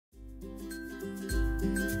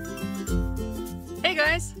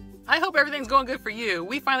guys. I hope everything's going good for you.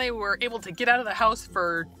 We finally were able to get out of the house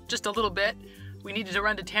for just a little bit. We needed to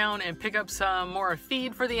run to town and pick up some more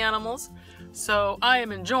feed for the animals. So I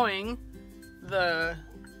am enjoying the,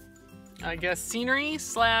 I guess, scenery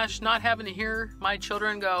slash not having to hear my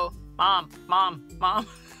children go, Mom, Mom, Mom,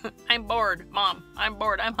 I'm bored. Mom, I'm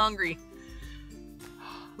bored. I'm hungry.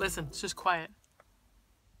 Listen, it's just quiet.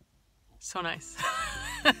 So nice.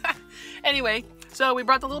 Anyway, so we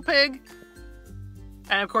brought the little pig.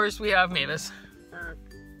 And of course we have Mavis.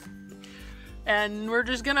 And we're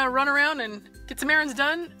just gonna run around and get some errands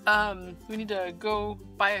done. We need to go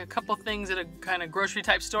buy a couple things at a kind of grocery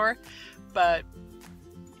type store, but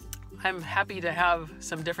I'm happy to have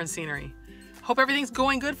some different scenery. Hope everything's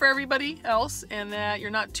going good for everybody else and that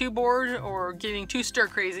you're not too bored or getting too stir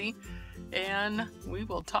crazy. And we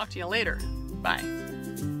will talk to you later. Bye.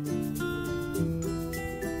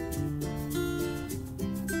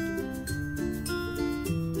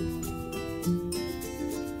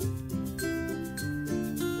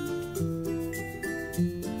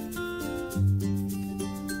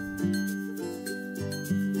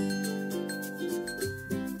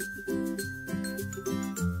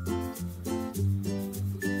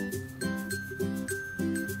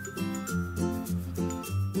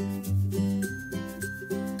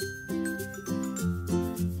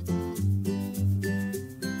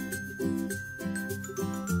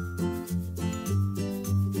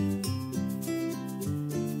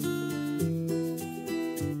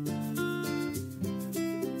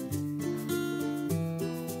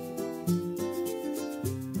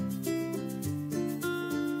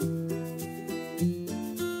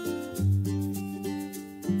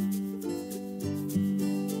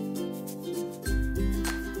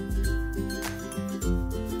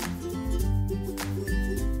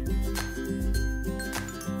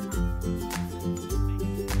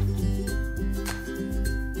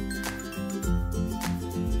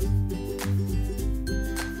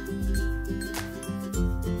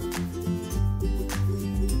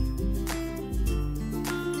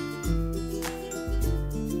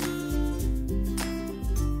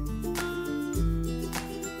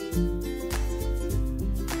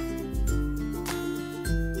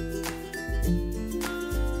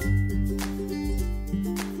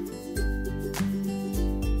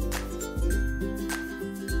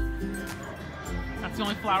 That's the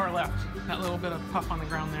only flour left. That little bit of puff on the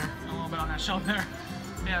ground there, a little bit on that shelf there.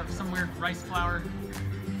 They have some weird rice flour,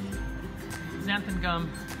 xanthan gum,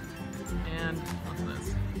 and what's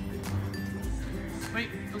this? Wait,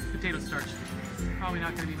 oh, potato starch. Probably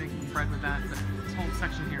not going to be making bread with that, but this whole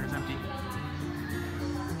section here is empty.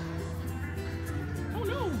 Oh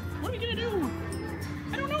no! What are we going to do?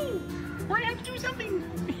 I don't know! We're going to have to do something!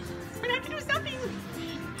 We're going to have to do something!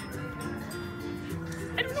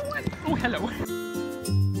 I don't know what! Oh, hello!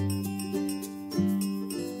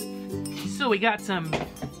 So we got some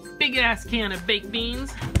big ass can of baked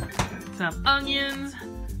beans, some onions,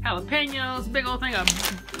 jalapenos, big old thing of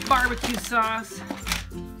barbecue sauce,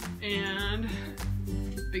 and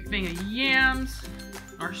big thing of yams,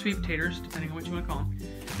 or sweet potatoes, depending on what you want to call them.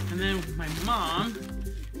 And then my mom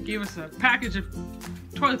gave us a package of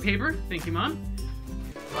toilet paper. Thank you, Mom.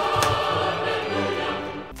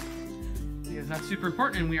 Because that's super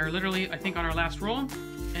important, and we are literally, I think, on our last roll.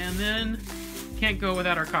 And then can't go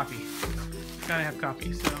without our coffee. Gotta have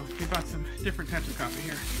coffee, so we bought some different types of coffee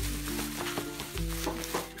here.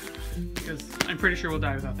 Because I'm pretty sure we'll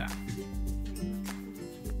die without that.